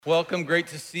Welcome, great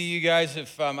to see you guys.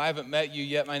 If I haven't met you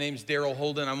yet, my name's Daryl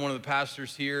Holden. I'm one of the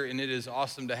pastors here, and it is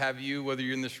awesome to have you, whether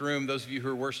you're in this room, those of you who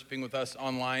are worshiping with us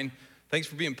online. Thanks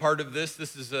for being part of this.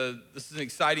 This is an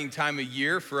exciting time of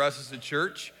year for us as a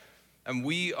church, and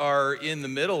we are in the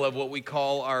middle of what we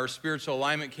call our spiritual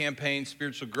alignment campaign,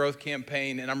 spiritual growth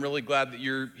campaign, and I'm really glad that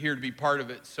you're here to be part of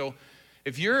it. So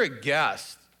if you're a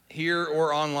guest here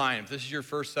or online, if this is your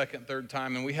first, second, third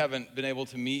time, and we haven't been able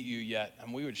to meet you yet,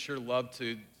 and we would sure love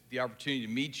the opportunity to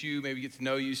meet you, maybe get to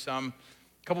know you some.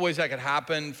 A couple ways that could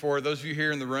happen. For those of you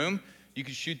here in the room, you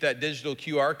can shoot that digital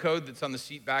QR code that's on the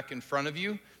seat back in front of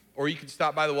you, or you can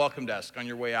stop by the welcome desk on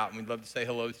your way out, and we'd love to say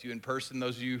hello to you in person.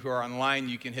 Those of you who are online,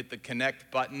 you can hit the connect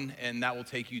button, and that will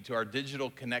take you to our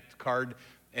digital connect card,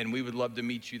 and we would love to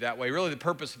meet you that way. Really, the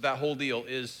purpose of that whole deal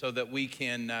is so that we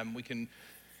can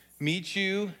meet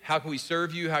you. How can we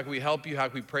serve you? How can we help you? How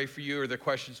can we pray for you? Are there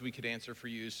questions we could answer for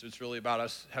you? So it's really about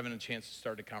us having a chance to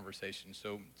start a conversation.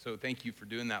 So thank you for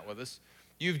doing that with us.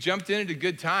 You've jumped in at a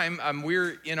good time.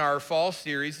 We're in our fall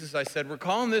series. As I said, we're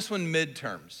calling this one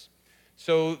Midterms.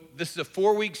 So this is a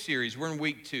 4-week series. We're in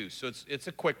week 2, so it's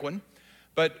a quick one.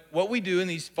 But what we do in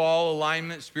these fall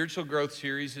alignment, spiritual growth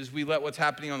series is we let what's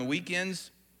happening on the weekends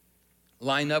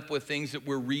line up with things that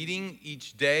we're reading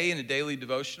each day in a daily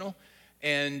devotional.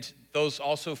 And those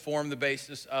also form the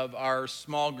basis of our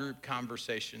small group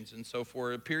conversations. And so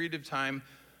for a period of time,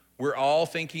 we're all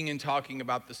thinking and talking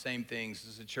about the same things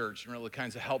as a church, and really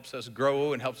kind of helps us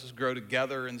grow and helps us grow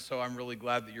together. And so I'm really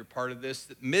glad that you're part of this.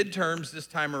 Midterms this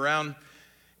time around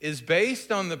is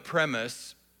based on the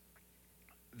premise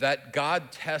that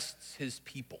God tests his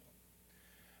people.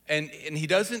 And he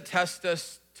doesn't test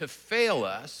us to fail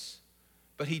us,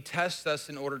 but he tests us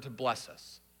in order to bless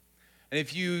us. And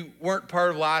if you weren't part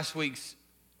of last week's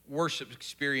worship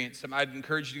experience, I'd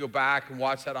encourage you to go back and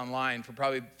watch that online for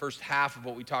probably the first half of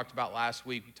what we talked about last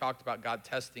week. We talked about God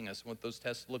testing us and what those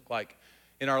tests look like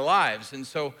in our lives. And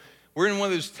so we're in one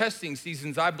of those testing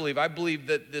seasons, I believe. I believe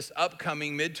that this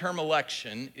upcoming midterm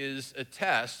election is a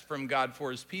test from God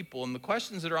for his people. And the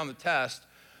questions that are on the test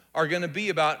are going to be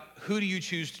about who do you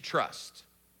choose to trust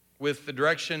with the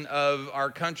direction of our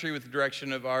country, with the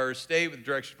direction of our state, with the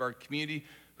direction of our community.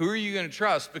 Who are you going to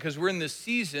trust? Because we're in this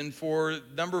season for a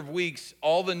number of weeks,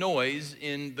 all the noise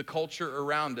in the culture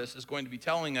around us is going to be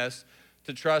telling us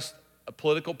to trust a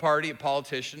political party, a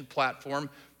politician,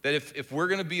 platform, that if we're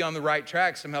going to be on the right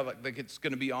track, somehow like it's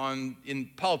going to be on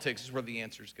in politics is where the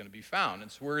answer is going to be found.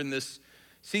 And so we're in this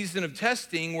season of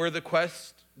testing where the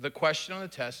question on the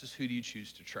test is who do you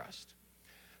choose to trust?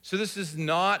 So this is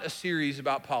not a series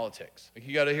about politics. Like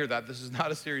you got to hear that. This is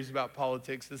not a series about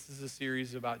politics. This is a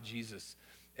series about Jesus.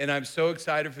 And I'm so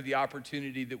excited for the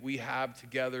opportunity that we have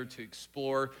together to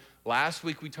explore. Last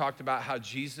week, we talked about how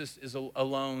Jesus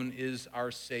alone is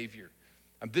our Savior.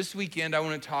 This weekend, I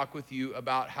want to talk with you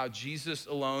about how Jesus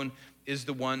alone is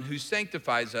the one who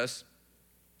sanctifies us.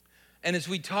 And as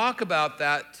we talk about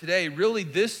that today, really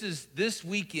this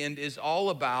weekend is all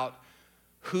about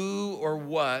who or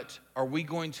what are we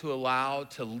going to allow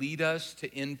to lead us,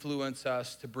 to influence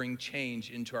us, to bring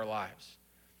change into our lives.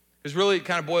 Because really it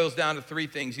kind of boils down to 3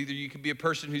 things. Either you can be a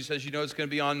person who says, it's going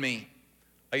to be on me.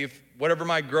 Like if whatever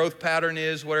my growth pattern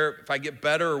is, if I get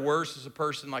better or worse as a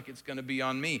person, like it's going to be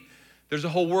on me. There's a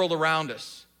whole world around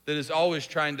us that is always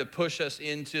trying to push us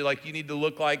into like you need to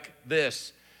look like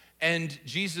this. And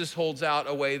Jesus holds out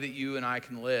a way that you and I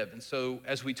can live. And so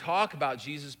as we talk about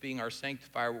Jesus being our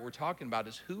sanctifier, what we're talking about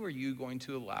is who are you going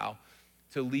to allow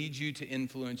to lead you, to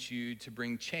influence you, to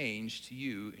bring change to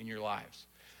you in your lives.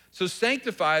 So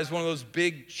sanctify is one of those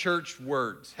big church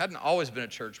words. Hadn't always been a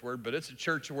church word, but it's a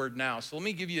church word now. So let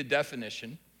me give you a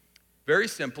definition. Very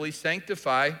simply,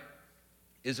 sanctify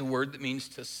is a word that means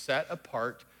to set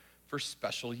apart for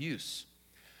special use.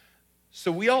 So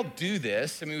we all do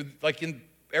this. Like in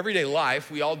everyday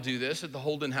life, we all do this at the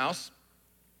Holden house.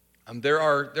 There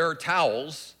are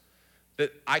towels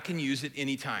that I can use at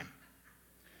any time.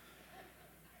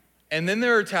 And then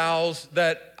there are towels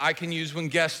that I can use when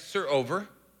guests are over.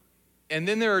 And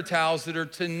then there are towels that are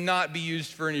to not be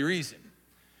used for any reason.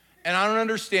 And I don't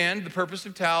understand the purpose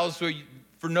of towels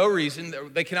for no reason.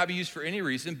 They cannot be used for any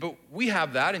reason, but we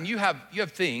have that, and you have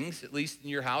things, at least in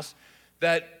your house,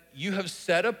 that you have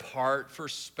set apart for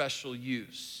special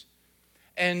use.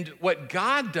 And what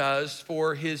God does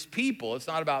for his people, it's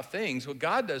not about things, what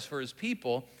God does for his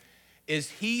people is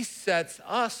he sets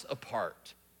us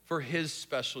apart for his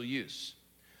special use.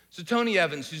 So Tony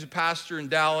Evans, who's a pastor in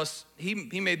Dallas, he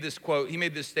made this quote, he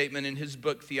made this statement in his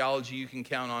book, Theology You Can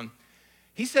Count On.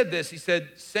 He said this, he said,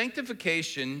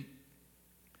 sanctification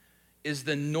is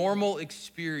the normal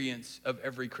experience of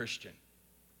every Christian.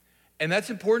 And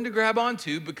that's important to grab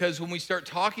onto, because when we start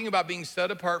talking about being set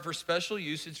apart for special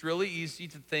use, it's really easy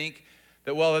to think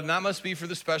that, well, then that must be for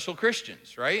the special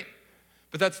Christians, right?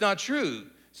 But that's not true.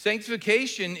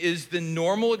 Sanctification is the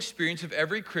normal experience of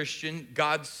every Christian.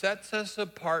 God sets us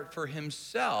apart for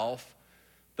himself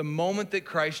the moment that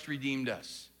Christ redeemed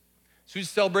us. So we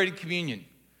celebrated communion.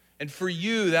 And for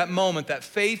you, that moment, that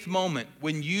faith moment,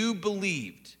 when you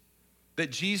believed that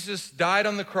Jesus died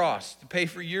on the cross to pay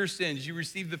for your sins, you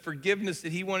received the forgiveness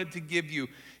that he wanted to give you.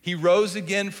 He rose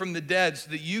again from the dead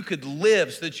so that you could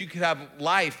live, so that you could have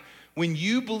life. When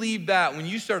you believed that, when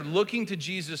you started looking to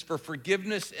Jesus for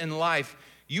forgiveness and life,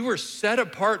 you were set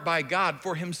apart by God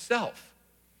for himself.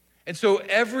 And so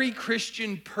every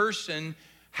Christian person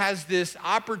has this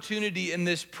opportunity and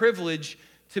this privilege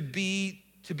to be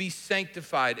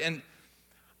sanctified. And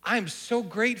I'm so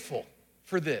grateful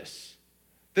for this.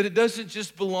 That it doesn't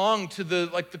just belong to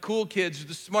the cool kids or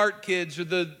the smart kids or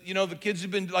the kids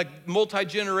who've been like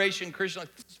multi-generation Christian.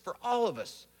 Like, this is for all of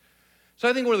us. So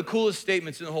I think one of the coolest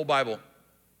statements in the whole Bible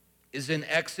is in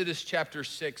Exodus chapter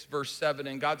 6, verse 7.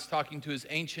 And God's talking to his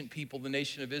ancient people, the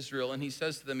nation of Israel. And he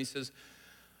says to them, he says,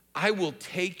 I will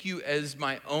take you as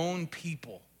my own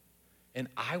people and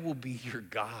I will be your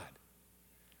God.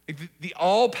 Like the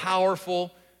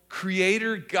all-powerful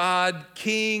Creator God,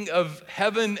 King of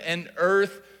heaven and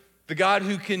earth, the God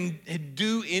who can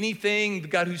do anything, the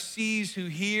God who sees, who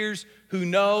hears, who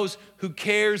knows, who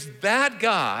cares, that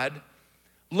God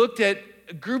looked at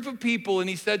a group of people and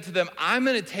he said to them, I'm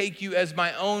gonna take you as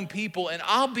my own people and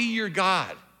I'll be your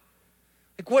God.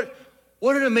 Like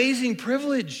what an amazing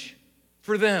privilege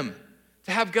for them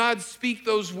to have God speak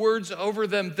those words over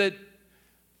them that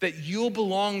you'll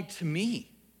belong to me.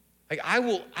 Like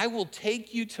I will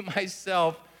take you to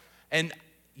myself and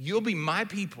you'll be my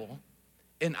people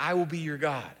and I will be your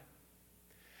God.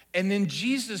 And then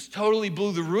Jesus totally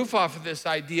blew the roof off of this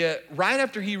idea right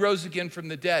after he rose again from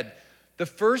the dead. The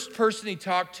first person he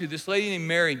talked to, this lady named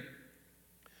Mary,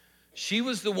 she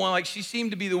was the one, she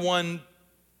seemed to be the one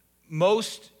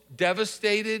most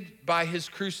devastated by his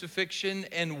crucifixion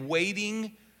and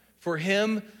waiting for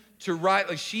him to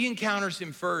rise. She encounters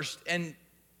him first and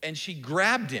she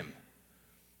grabbed him.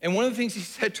 And one of the things he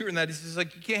said to her in that, he says, you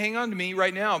can't hang on to me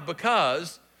right now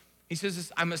because, he says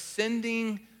this, I'm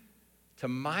ascending to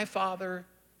my Father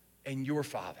and your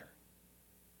Father,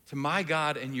 to my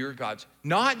God and your God's.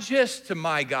 Not just to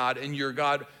my God and your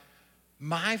God,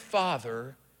 my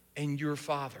Father and your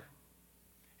Father.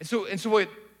 And so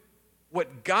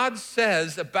what God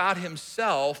says about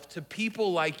himself to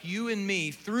people like you and me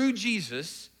through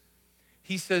Jesus,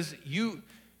 he says, you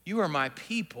are my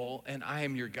people and I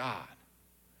am your God.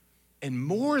 And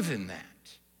more than that,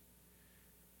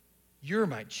 you're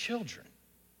my children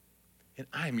and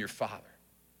I am your Father.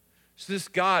 So this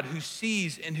God who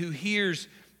sees and who hears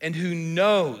and who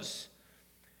knows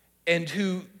and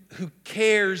who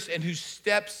cares and who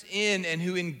steps in and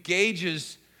who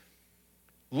engages,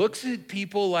 looks at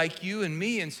people like you and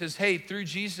me and says, hey, through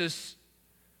Jesus,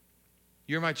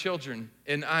 you're my children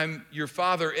and I'm your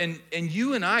Father. And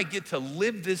you and I get to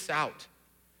live this out.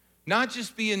 Not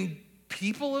just being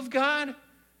people of God,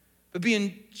 but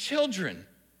being children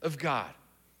of God.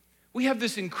 We have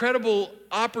this incredible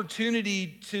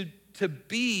opportunity to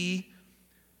be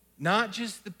not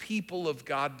just the people of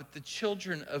God, but the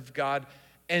children of God.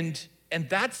 And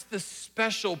that's the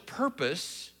special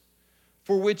purpose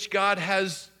for which God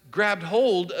has grabbed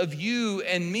hold of you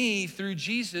and me through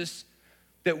Jesus,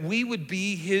 that we would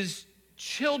be his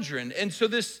children. And so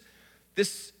this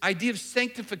idea of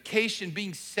sanctification,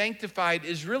 being sanctified,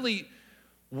 is really,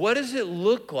 what does it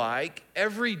look like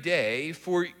every day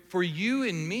for you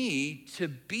and me to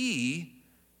be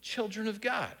children of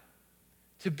God?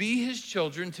 To be his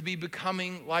children, to be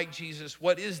becoming like Jesus.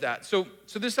 What is that? So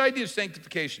this idea of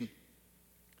sanctification,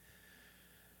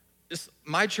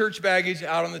 my church baggage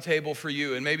out on the table for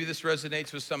you, and maybe this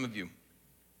resonates with some of you.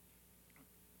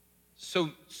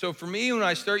 So for me, when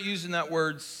I start using that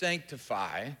word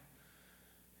sanctify,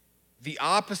 the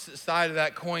opposite side of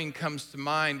that coin comes to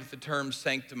mind with the term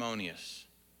sanctimonious.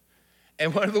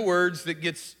 And one of the words that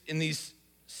gets in these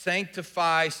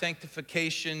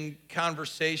sanctification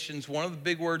conversations, one of the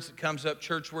big words that comes up,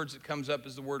 church words that comes up,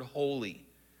 is the word holy.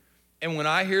 And when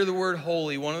I hear the word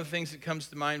holy, one of the things that comes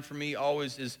to mind for me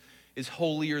always is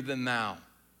holier than thou.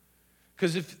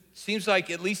 Because it seems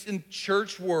like, at least in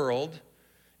church world,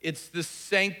 it's the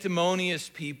sanctimonious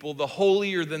people, the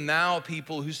holier than thou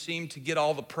people who seem to get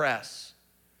all the press.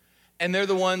 And they're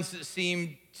the ones that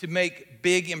seem to make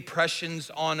big impressions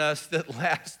on us that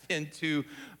last into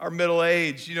our middle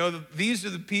age. These are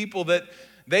the people that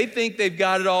they think they've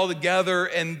got it all together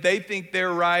and they think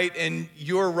they're right and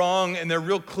you're wrong, and they're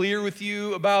real clear with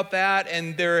you about that,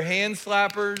 and they're hand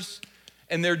slappers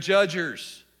and they're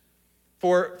judgers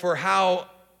for how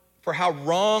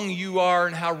wrong you are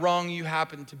and how wrong you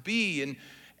happen to be.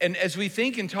 And as we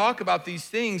think and talk about these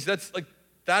things,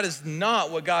 that is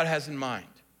not what God has in mind.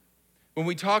 When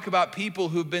we talk about people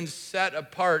who've been set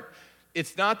apart,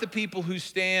 it's not the people who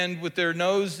stand with their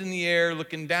nose in the air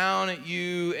looking down at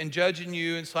you and judging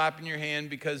you and slapping your hand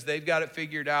because they've got it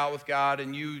figured out with God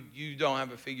and you don't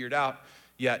have it figured out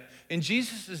yet. In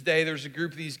Jesus' day, there's a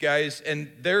group of these guys,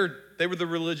 and they were the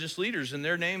religious leaders, and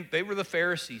they were the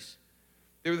Pharisees.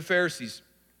 They were the Pharisees.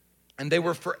 And they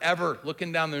were forever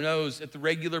looking down their nose at the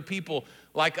regular people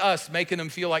like us, making them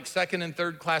feel like second and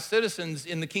third class citizens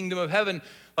in the kingdom of heaven,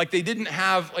 like they didn't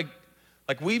have, like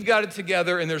we've got it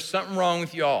together and there's something wrong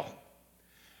with y'all.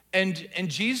 And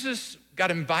Jesus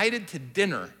got invited to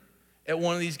dinner at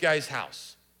one of these guys'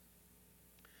 house.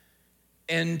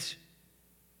 And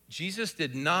Jesus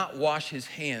did not wash his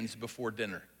hands before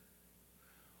dinner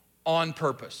on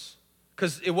purpose.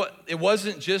 Because it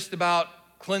wasn't just about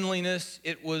cleanliness,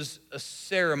 it was a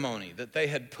ceremony that they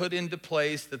had put into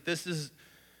place, that this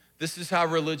is how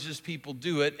religious people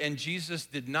do it, and Jesus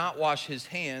did not wash his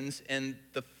hands, and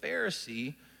the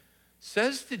Pharisee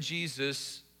says to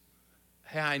Jesus,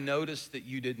 hey, I noticed that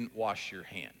you didn't wash your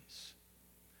hands.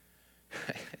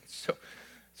 So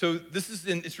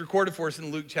it's recorded for us in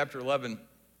Luke chapter 11.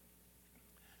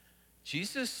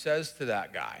 Jesus says to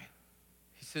that guy,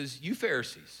 he says, you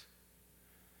Pharisees,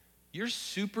 you're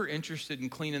super interested in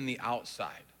cleaning the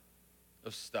outside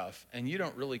of stuff, and you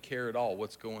don't really care at all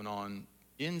what's going on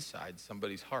inside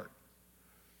somebody's heart.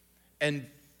 And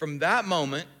from that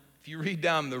moment, if you read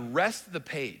down the rest of the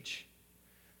page,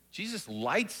 Jesus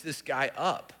lights this guy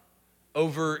up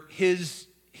over his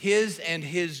and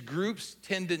his group's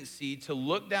tendency to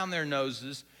look down their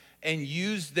noses and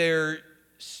use their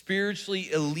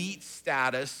spiritually elite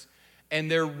status and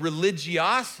their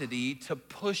religiosity to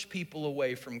push people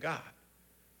away from God.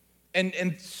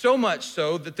 And so much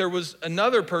so that there was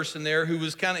another person there who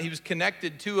was he was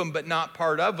connected to them but not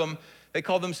part of them. They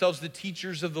call themselves the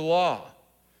teachers of the law.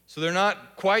 So they're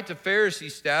not quite the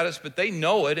Pharisee status, but they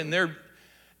know it,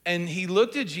 and he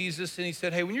looked at Jesus and he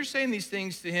said, hey, when you're saying these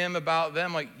things to him about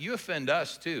them, like, you offend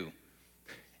us too.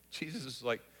 Jesus is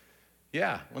like,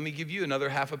 yeah, let me give you another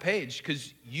half a page,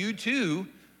 because you too,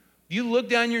 you look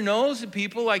down your nose at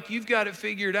people like you've got it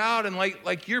figured out and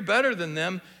like you're better than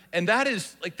them. And that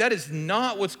is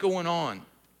not what's going on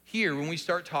here when we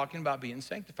start talking about being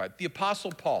sanctified. The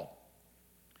Apostle Paul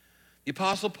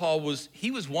was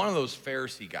one of those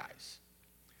Pharisee guys.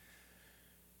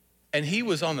 And he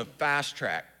was on the fast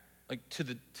track, like to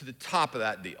the top of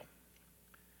that deal.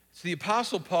 So the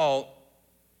Apostle Paul,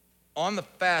 on the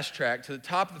fast track to the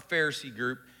top of the Pharisee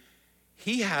group,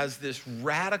 he has this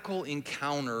radical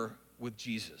encounter with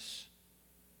Jesus.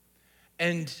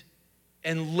 And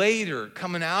later,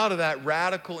 coming out of that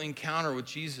radical encounter with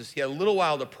Jesus, he had a little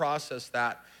while to process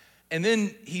that. And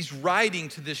then he's writing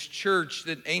to this church,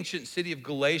 the ancient city of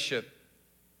Galatia,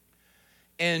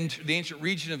 and the ancient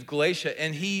region of Galatia,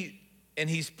 and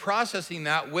he's processing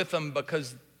that with them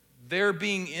because they're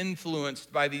being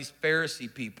influenced by these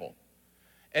Pharisee people.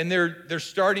 And they're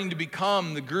starting to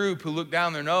become the group who look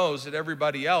down their nose at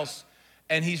everybody else.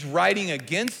 And he's writing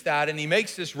against that, and he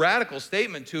makes this radical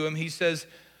statement to him. He says,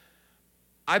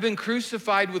 I've been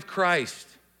crucified with Christ,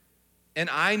 and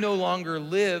I no longer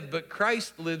live, but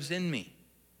Christ lives in me.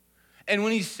 And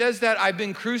when he says that, I've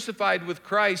been crucified with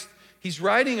Christ, he's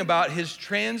writing about his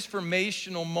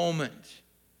transformational moment.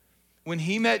 When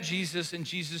he met Jesus and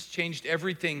Jesus changed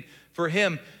everything for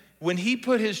him, when he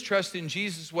put his trust in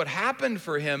Jesus, what happened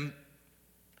for him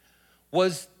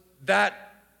was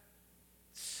that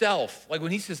self. Like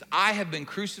when he says, I have been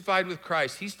crucified with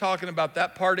Christ, he's talking about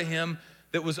that part of him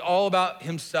that was all about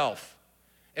himself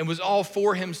and was all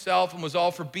for himself and was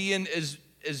all for being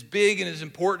as big and as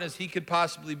important as he could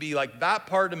possibly be. Like that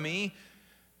part of me,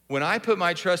 when I put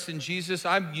my trust in Jesus,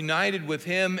 I'm united with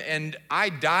him and I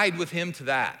died with him to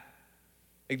that.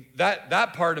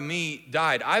 That part of me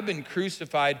died. I've been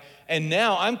crucified, and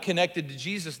now I'm connected to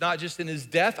Jesus, not just in his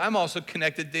death, I'm also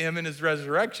connected to him in his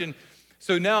resurrection.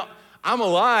 So now I'm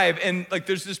alive, and like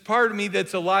there's this part of me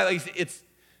that's alive. Like it's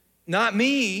not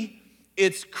me,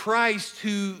 it's Christ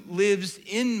who lives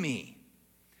in me.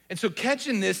 And so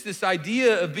catching this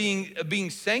idea of being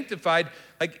sanctified,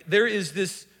 like there is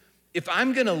this, if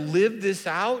I'm gonna live this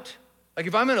out, like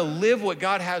if I'm gonna live what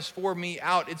God has for me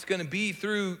out, it's gonna be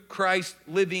through Christ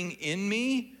living in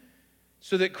me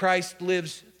so that Christ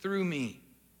lives through me.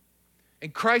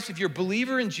 And Christ, if you're a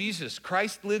believer in Jesus,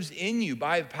 Christ lives in you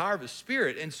by the power of his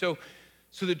Spirit. And so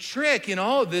the trick in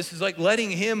all of this is like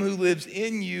letting him who lives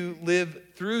in you live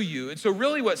through you. And so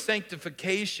really what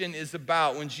sanctification is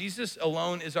about, when Jesus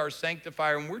alone is our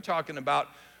sanctifier, and we're talking about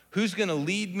who's gonna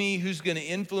lead me, who's gonna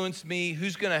influence me,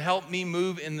 who's gonna help me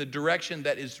move in the direction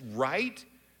that is right.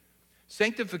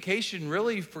 Sanctification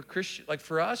really for Christian, like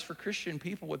for us, for Christian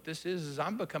people, what this is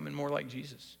I'm becoming more like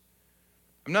Jesus.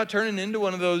 I'm not turning into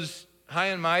one of those high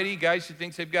and mighty guys who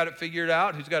thinks they've got it figured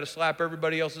out, who's got to slap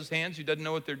everybody else's hands, who doesn't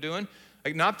know what they're doing.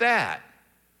 Like, not that.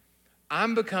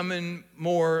 I'm becoming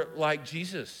more like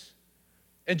Jesus.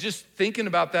 And just thinking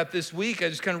about that this week, I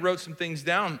just kind of wrote some things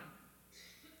down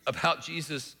about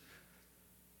Jesus.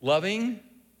 Loving,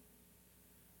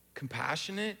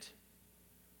 compassionate,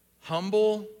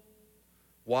 humble,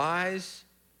 wise,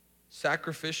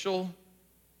 sacrificial,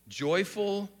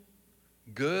 joyful,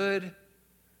 good,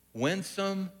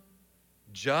 winsome,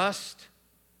 just,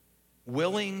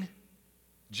 willing,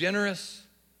 generous,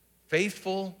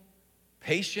 faithful,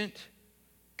 patient,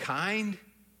 kind,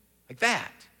 like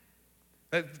that.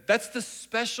 That's the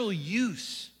special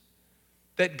use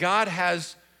that God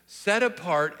has set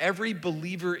apart every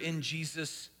believer in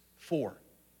Jesus for,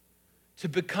 to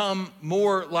become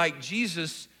more like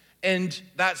Jesus. And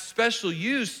that special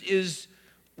use is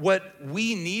what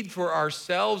we need for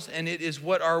ourselves, and it is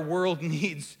what our world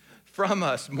needs from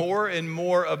us, more and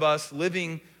more of us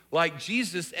living like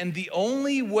Jesus. And the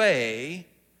only way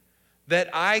that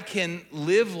I can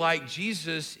live like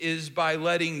Jesus is by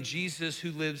letting Jesus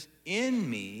who lives in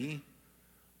me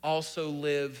also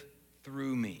live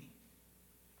through me.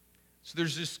 So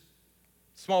there's this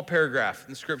small paragraph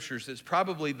in the scriptures that's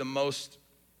probably the most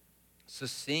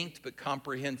succinct but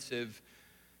comprehensive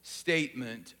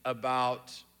statement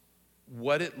about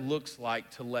what it looks like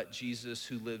to let Jesus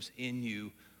who lives in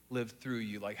you live through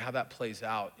you, like how that plays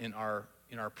out in our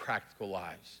practical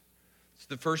lives. It's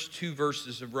the first two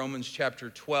verses of Romans chapter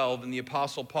 12, and the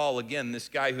Apostle Paul, again, this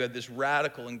guy who had this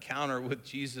radical encounter with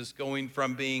Jesus, going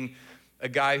from being a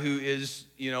guy who is,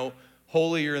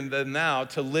 holier than thou,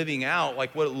 to living out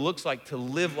like what it looks like to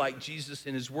live like Jesus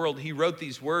in his world. He wrote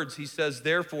these words. He says,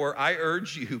 "Therefore, I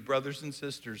urge you, brothers and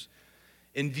sisters,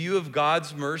 in view of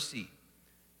God's mercy,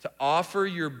 to offer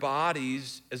your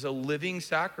bodies as a living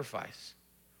sacrifice,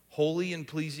 holy and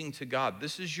pleasing to God.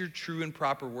 This is your true and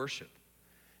proper worship.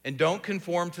 And don't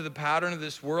conform to the pattern of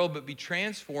this world, but be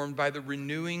transformed by the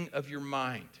renewing of your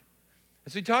mind."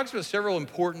 And so he talks about several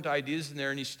important ideas in there,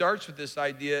 and he starts with this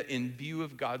idea in view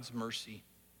of God's mercy.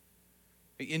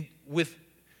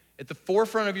 At the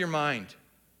forefront of your mind,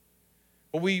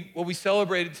 what we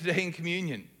celebrated today in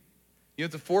communion,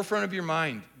 at the forefront of your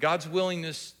mind, God's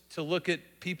willingness to look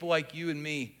at people like you and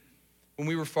me when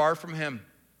we were far from him,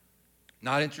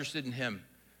 not interested in him,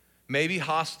 maybe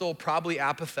hostile, probably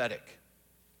apathetic,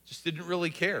 just didn't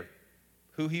really care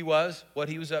who he was, what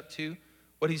he was up to,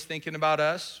 what he's thinking about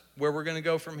us, where we're gonna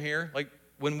go from here. Like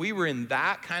when we were in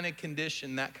that kind of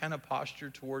condition, that kind of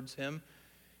posture towards him,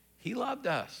 he loved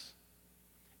us.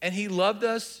 And he loved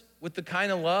us with the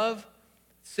kind of love,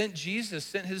 sent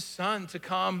his son to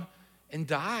come and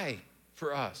die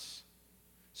for us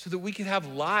so that we could have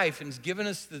life, and has given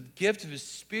us the gift of his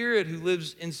Spirit who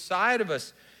lives inside of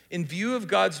us. In view of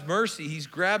God's mercy, he's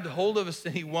grabbed hold of us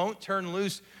and he won't turn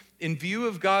loose. In view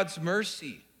of God's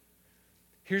mercy,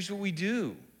 here's what we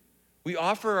do. We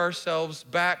offer ourselves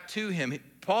back to him.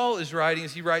 Paul is writing,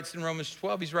 as he writes in Romans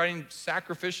 12, he's writing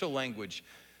sacrificial language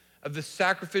of the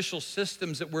sacrificial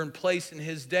systems that were in place in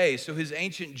his day. So his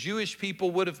ancient Jewish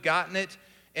people would have gotten it,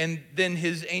 and then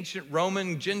his ancient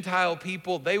Roman Gentile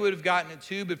people, they would have gotten it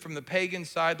too, but from the pagan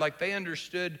side, like they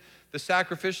understood the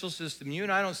sacrificial system. You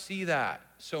and I don't see that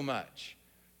so much.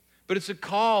 But it's a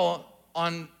call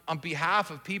on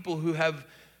behalf of people who have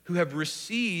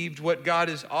received what God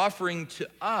is offering to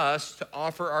us, to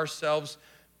offer ourselves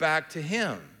back to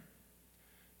him,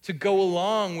 to go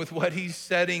along with what he's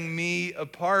setting me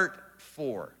apart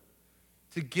for,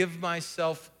 to give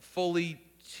myself fully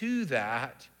to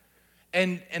that.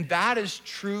 And that is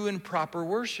true and proper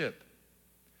worship.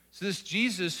 So this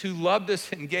Jesus who loved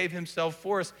us and gave himself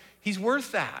for us, he's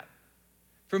worth that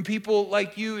from people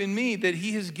like you and me, that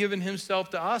he has given himself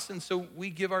to us, and so we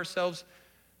give ourselves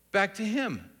back to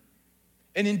him.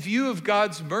 And in view of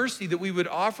God's mercy, that we would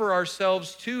offer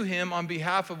ourselves to him on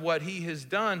behalf of what he has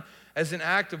done as an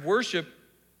act of worship.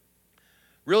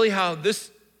 Really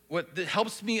what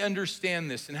helps me understand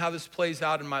this and how this plays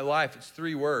out in my life, it's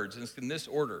three words, and it's in this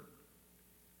order.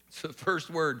 So the first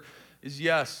word is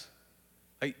yes.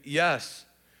 Yes.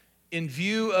 In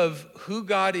view of who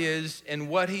God is and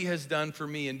what he has done for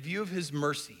me, in view of his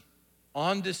mercy,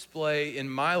 on display in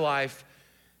my life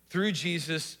through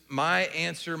Jesus, my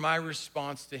answer, my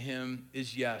response to him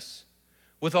is yes.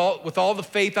 With all the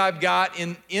faith I've got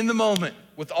in the moment,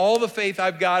 with all the faith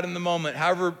I've got in the moment,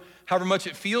 however much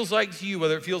it feels like to you,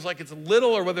 whether it feels like it's a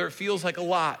little or whether it feels like a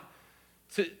lot,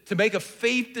 to make a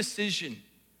faith decision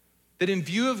that in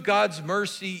view of God's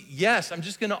mercy, yes, I'm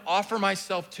just gonna offer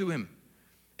myself to him.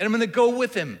 And I'm gonna go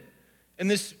with him. And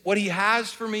this, what he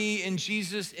has for me in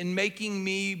Jesus, in making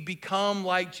me become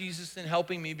like Jesus and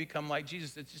helping me become like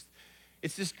Jesus.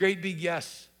 It's this great big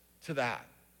yes to that.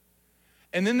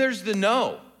 And then there's the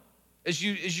no, as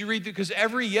you read through, because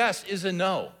every yes is a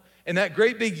no. And that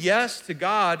great big yes to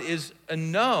God is a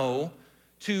no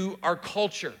to our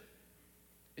culture.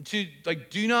 To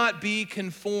do not be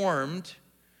conformed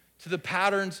to the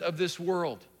patterns of this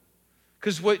world.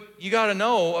 Because what you gotta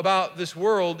know about this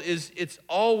world is it's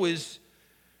always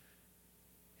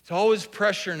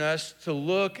pressuring us to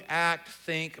look, act,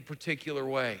 think a particular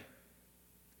way.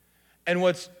 And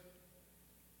what's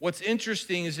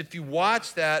interesting is if you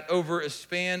watch that over a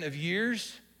span of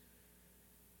years,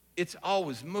 it's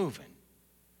always moving.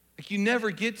 Like you never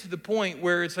get to the point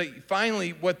where it's like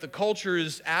finally what the culture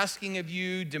is asking of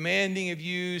you, demanding of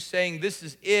you, saying this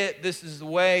is it, this is the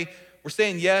way. We're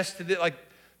saying yes to this. Like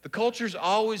the culture's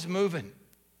always moving.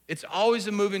 It's always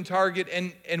a moving target.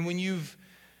 And when you've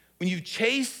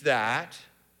chased that,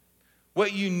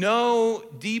 what you know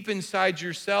deep inside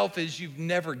yourself is you've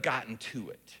never gotten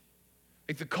to it.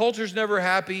 Like the culture's never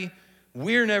happy,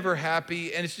 we're never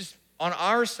happy, and it's just on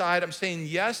our side, I'm saying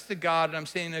yes to God, and I'm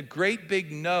saying a great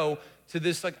big no to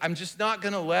this. Like, I'm just not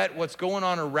gonna let what's going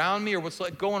on around me or what's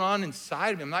going on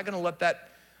inside of me, I'm not gonna let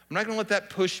that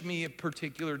push me a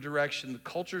particular direction. The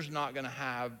culture's not gonna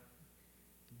have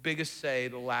the biggest say,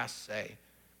 the last say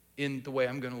in the way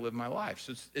I'm gonna live my life.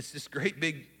 So it's this great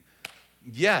big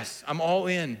yes, I'm all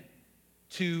in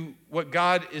to what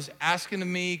God is asking of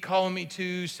me, calling me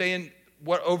to, saying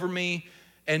what over me,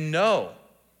 and no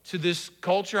to this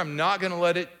culture. I'm not gonna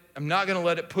let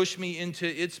it push me into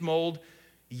its mold.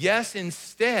 Yes,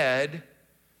 instead,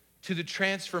 to the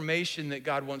transformation that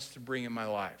God wants to bring in my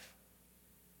life.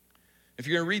 If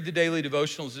you're gonna read the daily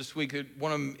devotionals this week,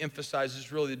 one of them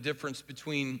emphasizes really the difference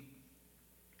between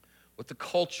what the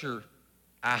culture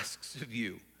asks of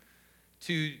you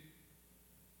to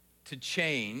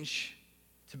change,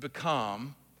 to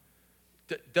become,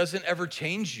 doesn't ever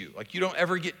change you. Like you don't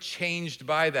ever get changed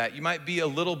by that. You might be a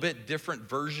little bit different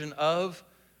version of,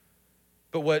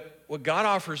 but what God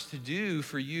offers to do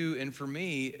for you and for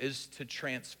me is to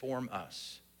transform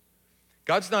us.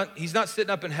 He's not sitting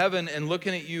up in heaven and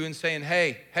looking at you and saying,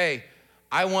 hey,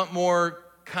 I want more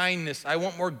kindness, I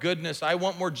want more goodness, I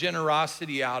want more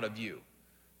generosity out of you.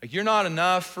 Like you're not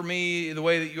enough for me the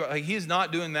way that you are. Like he's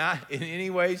not doing that in any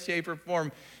way, shape, or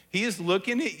form. He is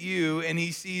looking at you and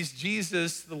he sees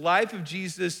Jesus, the life of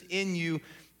Jesus in you,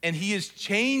 and he is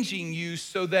changing you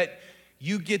so that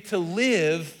you get to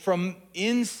live from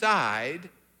inside.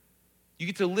 You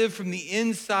get to live from the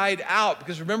inside out.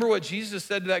 Because remember what Jesus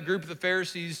said to that group of the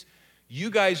Pharisees, you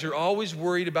guys are always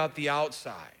worried about the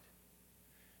outside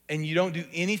and you don't do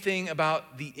anything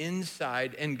about the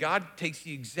inside. And God takes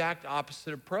the exact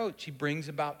opposite approach. He brings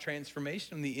about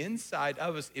transformation on the inside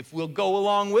of us. If we'll go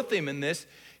along with him in this,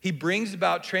 he brings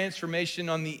about transformation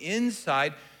on the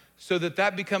inside so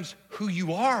that becomes who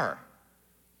you are.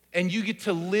 And you get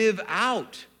to live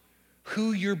out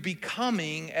who you're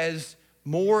becoming as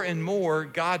more and more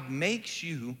God makes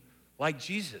you like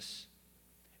Jesus.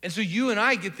 And so you and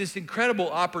I get this incredible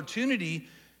opportunity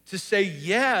to say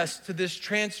yes to this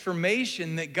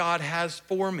transformation that God has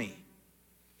for me.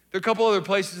 There are a couple other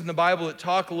places in the Bible that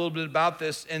talk a little bit about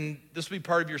this, and this will be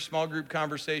part of your small group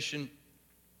conversation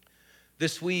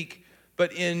this week.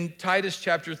 But in Titus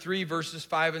chapter 3, verses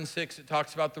 5 and 6, it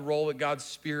talks about the role that God's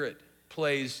Spirit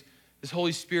plays, this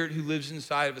Holy Spirit who lives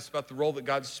inside of us, about the role that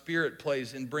God's Spirit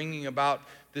plays in bringing about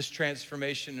this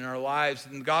transformation in our lives.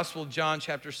 In the Gospel of John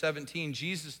chapter 17,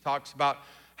 Jesus talks about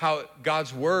how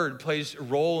God's Word plays a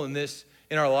role in this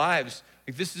in our lives.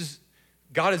 Like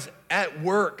God is at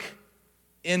work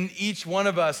in each one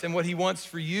of us, and what he wants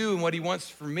for you and what he wants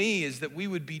for me is that we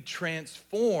would be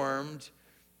transformed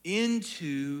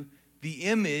into the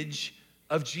image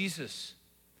of Jesus.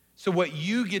 So what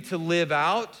you get to live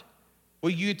out,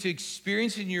 what you get to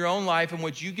experience in your own life, and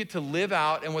what you get to live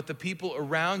out, and what the people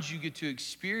around you get to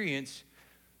experience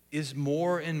is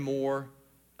more and more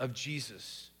of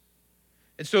Jesus.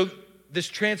 And so this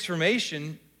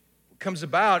transformation comes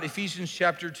about, Ephesians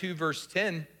chapter 2, verse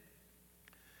 10,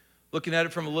 looking at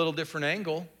it from a little different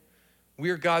angle. We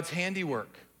are God's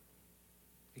handiwork.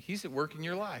 He's at work in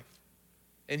your life.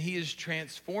 and he is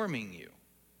transforming you.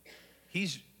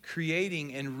 He's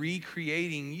creating and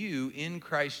recreating you in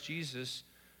Christ Jesus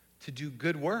to do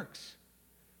good works,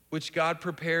 which God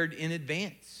prepared in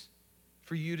advance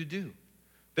for you to do.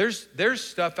 There's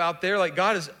stuff out there like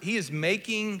he is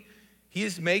making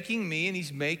me and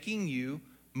he's making you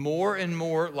more and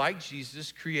more like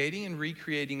Jesus, creating and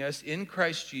recreating us in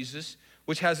Christ Jesus,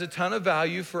 which has a ton of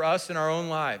value for us in our own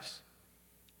lives,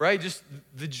 right? Just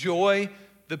the joy,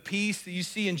 the peace that you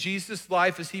see in Jesus'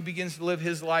 life as he begins to live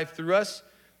his life through us,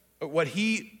 but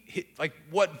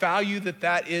what value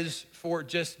that is for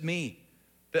just me,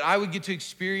 that I would get to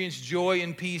experience joy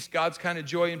and peace, God's kind of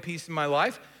joy and peace in my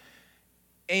life.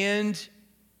 And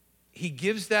he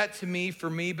gives that to me for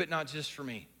me, but not just for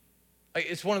me.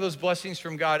 It's one of those blessings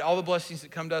from God. All the blessings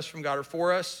that come to us from God are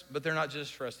for us, but they're not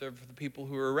just for us. They're for the people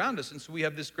who are around us. And so we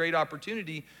have this great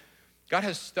opportunity. God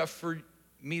has stuff for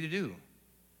me to do,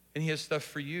 and he has stuff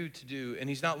for you to do. And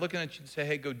he's not looking at you to say,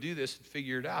 hey, go do this and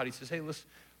figure it out. He says, hey, listen,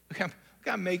 look,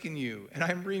 I'm making you, and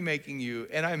I'm remaking you,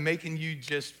 and I'm making you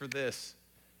just for this.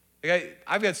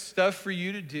 I've got stuff for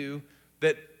you to do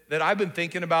that I've been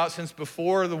thinking about since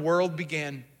before the world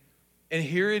began. And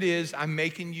here it is, I'm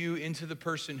making you into the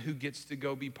person who gets to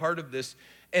go be part of this.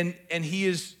 And he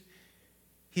is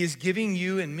giving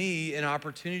you and me an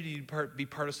opportunity to be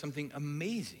part of something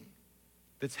amazing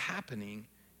that's happening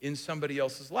in somebody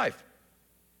else's life.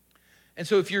 And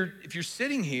so if you're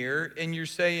sitting here and you're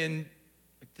saying,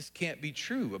 this can't be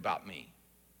true about me.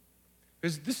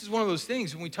 Because this is one of those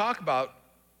things when we talk about,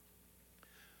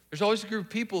 there's always a group of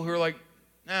people who are like,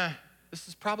 this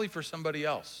is probably for somebody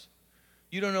else.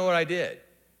 You don't know what I did.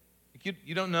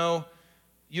 You don't know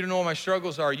what my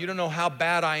struggles are. You don't know how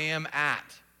bad I am at.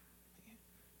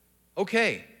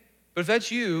 Okay, but if that's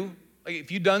you, like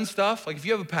if you've done stuff, like if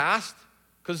you have a past,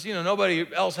 because nobody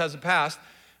else has a past,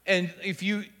 and if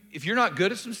you're not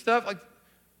good at some stuff, like,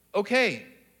 okay,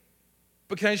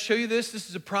 but can I show you this? This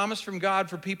is a promise from God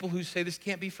for people who say this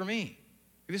can't be for me.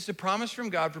 This is a promise from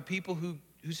God for people who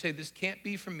say this can't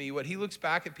be for me. What he looks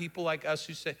back at people like us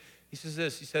who say, he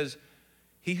says,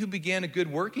 he who began a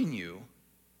good work in you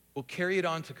will carry it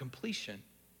on to completion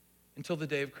until the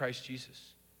day of Christ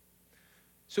Jesus.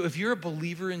 So if you're a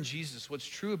believer in Jesus, what's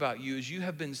true about you is you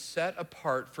have been set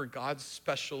apart for God's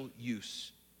special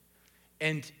use.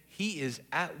 And he is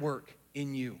at work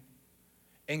in you.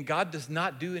 And God does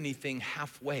not do anything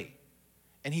halfway.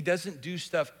 And he doesn't do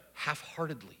stuff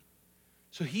half-heartedly.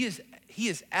 So he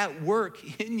is at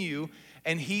work in you,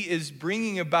 and he is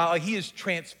bringing about, he is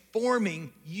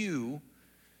transforming you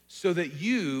so that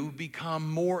you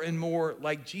become more and more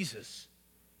like Jesus.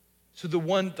 So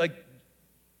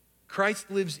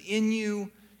Christ lives in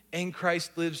you and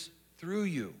Christ lives through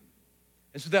you.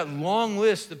 And so that long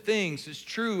list of things is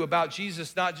true about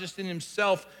Jesus, not just in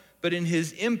himself, but in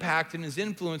his impact and his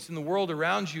influence in the world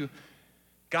around you.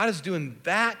 God is doing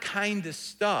that kind of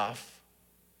stuff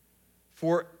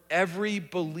for every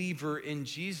believer in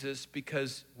Jesus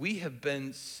because we have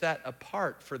been set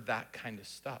apart for that kind of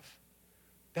stuff.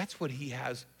 That's what he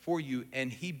has for you, and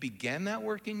he began that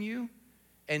work in you,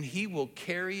 and he will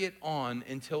carry it on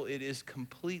until it is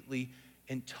completely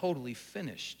and totally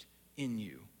finished in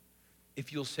you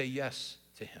if you'll say yes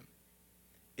to him.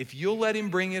 If you'll let him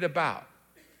bring it about,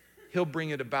 he'll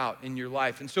bring it about in your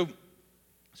life. And so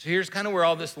here's kind of where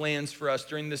all this lands for us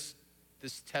during this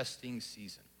testing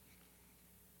season.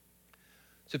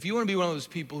 So if you want to be one of those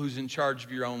people who's in charge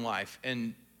of your own life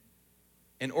and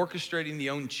orchestrating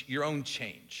your own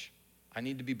change. I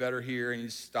need to be better here. I need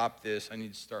to stop this. I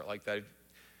need to start like that.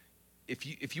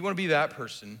 If you want to be that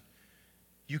person,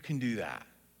 you can do that.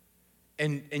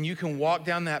 And you can walk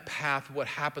down that path. What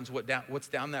happens, what's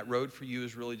down that road for you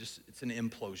is really it's an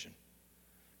implosion.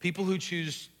 People who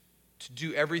choose to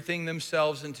do everything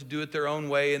themselves and to do it their own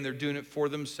way, and they're doing it for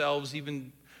themselves,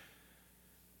 even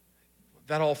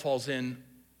that all falls in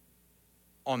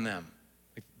on them.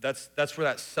 That's where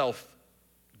that self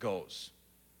goes.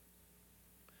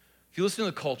 If you listen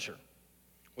to the culture,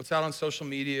 what's out on social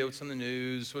media, what's on the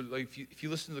news, if you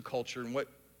listen to the culture and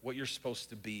what you're supposed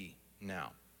to be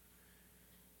now,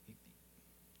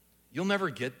 you'll never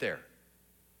get there.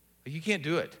 You can't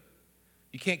do it.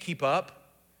 You can't keep up.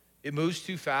 It moves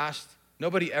too fast.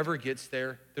 Nobody ever gets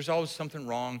there. There's always something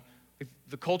wrong.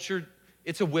 The culture,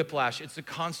 it's a whiplash. It's a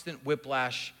constant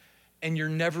whiplash, and you're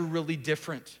never really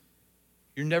different.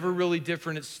 You're never really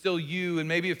different. It's still you, and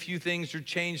maybe a few things are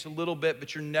changed a little bit,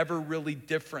 but you're never really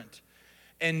different.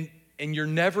 And you're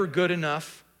never good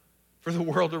enough for the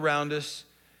world around us,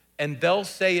 and they'll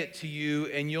say it to you,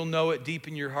 and you'll know it deep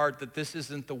in your heart that this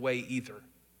isn't the way either.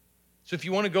 So if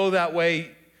you want to go that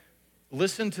way,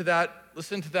 listen to that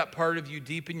listen to that part of you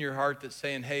deep in your heart that's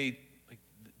saying, hey, like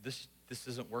this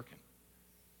isn't working.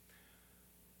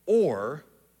 Or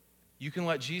you can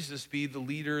let Jesus be the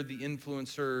leader, the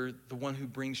influencer, the one who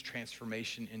brings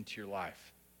transformation into your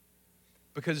life.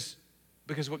 Because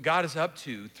what God is up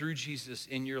to through Jesus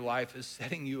in your life is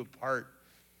setting you apart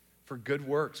for good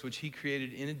works, which he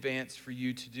created in advance for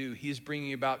you to do. He is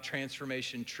bringing about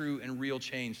transformation, true and real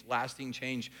change, lasting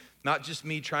change. Not just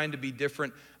me trying to be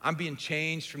different. I'm being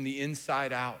changed from the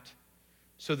inside out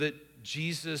so that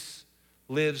Jesus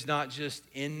lives not just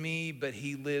in me, but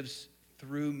he lives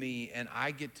through me, and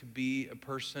I get to be a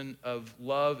person of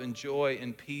love and joy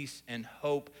and peace and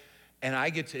hope, and I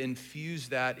get to infuse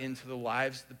that into the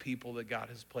lives of the people that God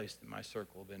has placed in my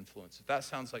circle of influence. If that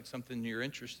sounds like something you're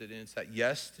interested in, it's that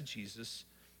yes to Jesus,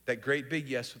 that great big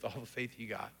yes with all the faith you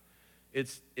got.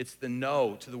 It's the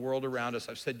no to the world around us.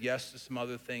 I've said yes to some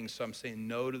other things, so I'm saying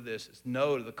no to this. It's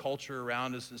no to the culture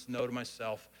around us. It's no to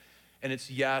myself. And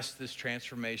it's yes, this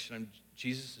transformation.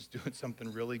 Jesus is doing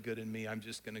something really good in me. I'm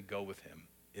just going to go with him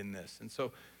in this. And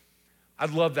so I'd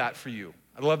love that for you.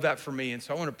 I'd love that for me. And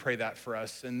so I want to pray that for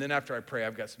us. And then after I pray,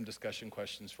 I've got some discussion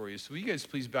questions for you. So will you guys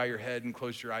please bow your head and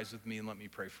close your eyes with me and let me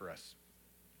pray for us.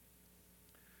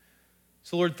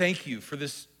 So Lord, thank you for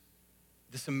this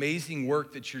amazing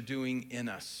work that you're doing in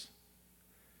us.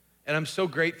 And I'm so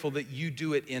grateful that you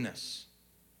do it in us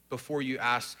before you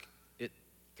ask it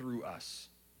through us.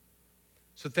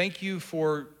 So thank you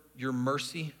for your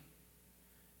mercy.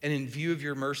 And in view of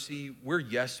your mercy, we're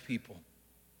yes people.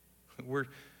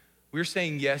 We're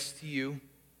saying yes to you,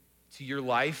 to your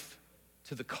life,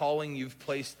 to the calling you've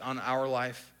placed on our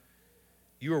life.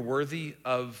 You are worthy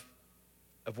of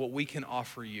what we can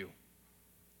offer you.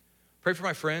 Pray for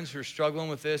my friends who are struggling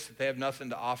with this, that they have nothing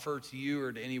to offer to you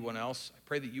or to anyone else. I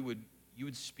pray that you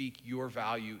would speak your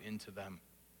value into them,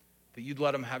 that you'd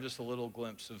let them have just a little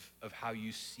glimpse of how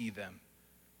you see them,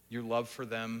 your love for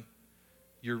them,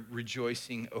 your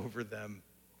rejoicing over them,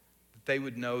 that they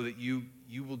would know that you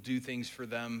will do things for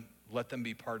them, let them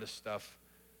be part of stuff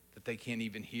that they can't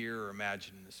even hear or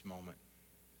imagine in this moment.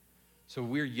 So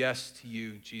we're yes to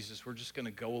you, Jesus. We're just going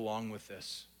to go along with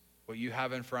this. What you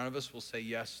have in front of us, we'll say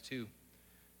yes to.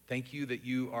 Thank you that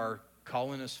you are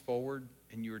calling us forward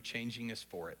and you are changing us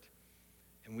for it.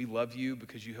 And we love you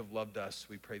because you have loved us.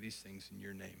 We pray these things in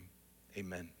your name.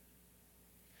 Amen.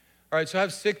 All right, so I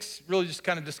have 6 really just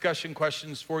kind of discussion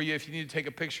questions for you. If you need to take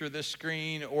a picture of this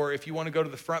screen or if you want to go to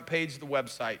the front page of the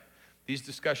website, these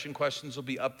discussion questions will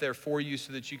be up there for you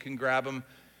so that you can grab them.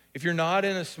 If you're not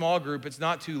in a small group, it's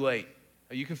not too late.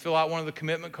 You can fill out one of the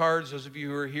commitment cards. Those of you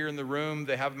who are here in the room,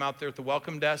 they have them out there at the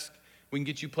welcome desk. We can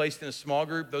get you placed in a small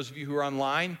group. Those of you who are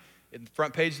online, at the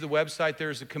front page of the website,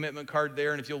 there's a commitment card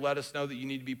there. And if you'll let us know that you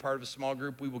need to be part of a small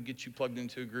group, we will get you plugged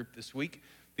into a group this week.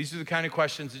 These are the kind of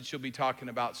questions that you'll be talking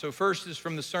about. So first is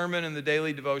from the sermon and the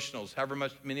daily devotionals, however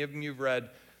many of them you've read.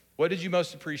 What did you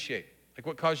most appreciate? Like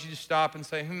what caused you to stop and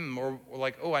say, or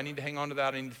like, oh, I need to hang on to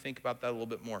that. I need to think about that a little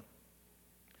bit more.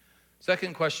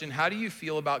 Second question, how do you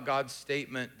feel about God's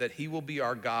statement that he will be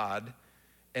our God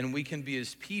and we can be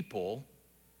his people?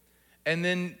 And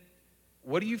then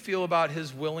what do you feel about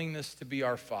his willingness to be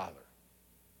our Father,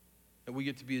 that we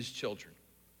get to be his children?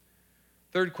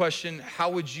 Third question, how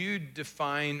would you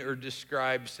define or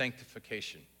describe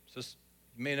sanctification? So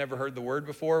you may have never heard the word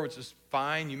before, which is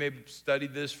fine. You may have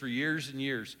studied this for years and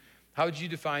years. How would you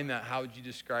define that? How would you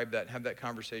describe that and have that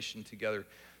conversation together?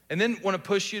 And then want to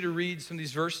push you to read some of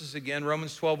these verses again,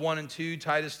 Romans 12, 1 and 2,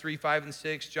 Titus 3, 5 and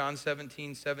 6, John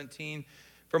 17, 17.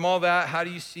 From all that, how do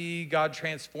you see God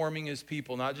transforming his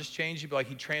people? Not just changing, but like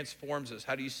he transforms us.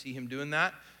 How do you see him doing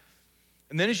that?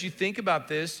 And then as you think about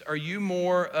this, are you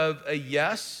more of a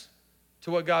yes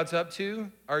to what God's up to?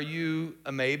 Are you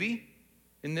a maybe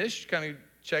in this? You're kind of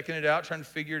checking it out, trying to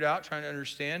figure it out, trying to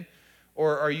understand?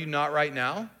 Or are you not right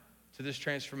now to this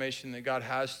transformation that God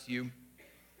has to you?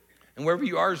 And wherever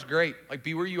you are is great. Like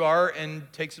be where you are and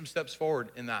take some steps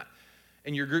forward in that.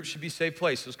 And your group should be a safe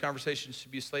place. Those conversations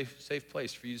should be a safe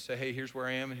place for you to say, hey, here's where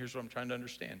I am and here's what I'm trying to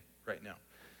understand right now.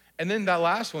 And then that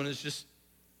last one is just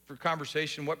for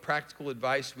conversation, what practical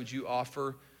advice would you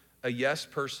offer a yes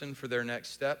person for their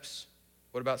next steps?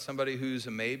 What about somebody who's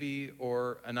a maybe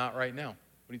or a not right now?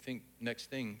 What do you think next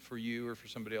thing for you or for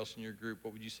somebody else in your group?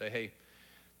 What would you say, hey,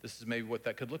 this is maybe what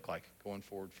that could look like going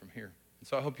forward from here? And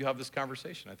so I hope you have this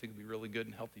conversation. I think it'll be really good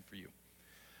and healthy for you.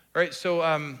 All right, so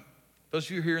those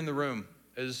of you here in the room,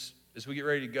 as we get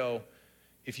ready to go,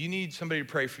 if you need somebody to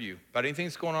pray for you about anything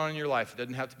that's going on in your life, it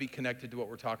doesn't have to be connected to what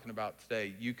we're talking about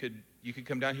today. You could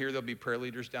come down here. There'll be prayer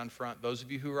leaders down front. Those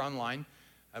of you who are online,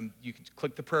 you can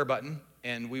click the prayer button,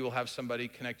 and we will have somebody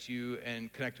connect with you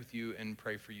and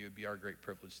pray for you. It'd be our great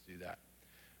privilege to do that.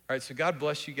 All right, so God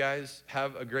bless you guys.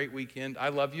 Have a great weekend. I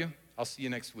love you. I'll see you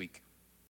next week.